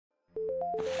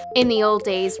In the old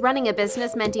days, running a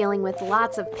business meant dealing with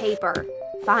lots of paper,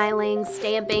 filing,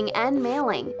 stamping, and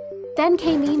mailing. Then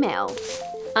came email.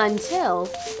 Until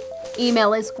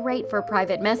email is great for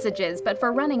private messages, but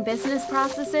for running business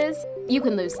processes, you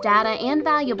can lose data and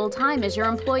valuable time as your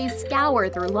employees scour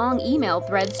through long email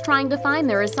threads trying to find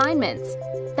their assignments.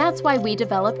 That's why we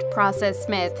developed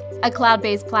ProcessSmith, a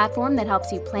cloud-based platform that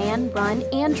helps you plan, run,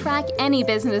 and track any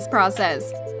business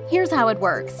process. Here's how it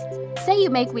works. Say you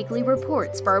make weekly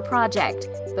reports for a project.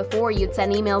 Before, you'd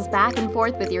send emails back and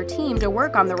forth with your team to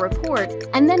work on the report,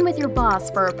 and then with your boss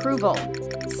for approval.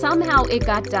 Somehow it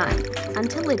got done,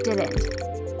 until it didn't.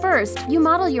 First, you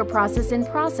model your process in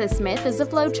ProcessSmith as a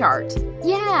flowchart.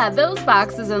 Yeah, those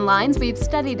boxes and lines we've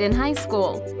studied in high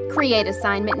school. Create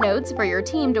assignment notes for your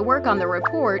team to work on the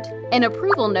report, an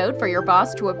approval note for your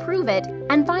boss to approve it,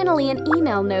 and finally an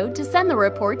email note to send the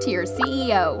report to your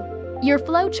CEO. Your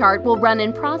flowchart will run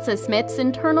in ProcessSmith's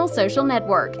internal social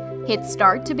network. Hit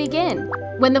Start to begin.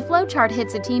 When the flowchart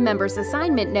hits a team member's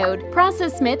assignment node,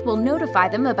 ProcessSmith will notify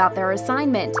them about their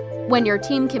assignment. When your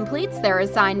team completes their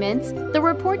assignments, the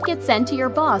report gets sent to your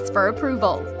boss for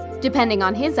approval. Depending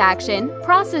on his action,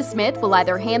 ProcessSmith will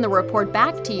either hand the report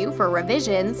back to you for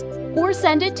revisions or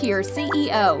send it to your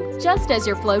CEO, just as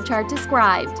your flowchart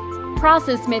described.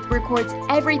 ProcessSmith records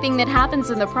everything that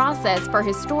happens in the process for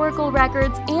historical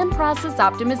records and process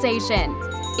optimization.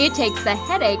 It takes the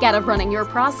headache out of running your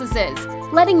processes,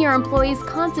 letting your employees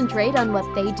concentrate on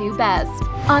what they do best,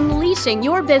 unleashing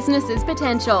your business's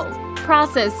potential.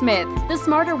 ProcessSmith, the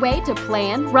smarter way to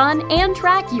plan, run, and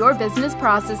track your business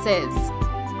processes.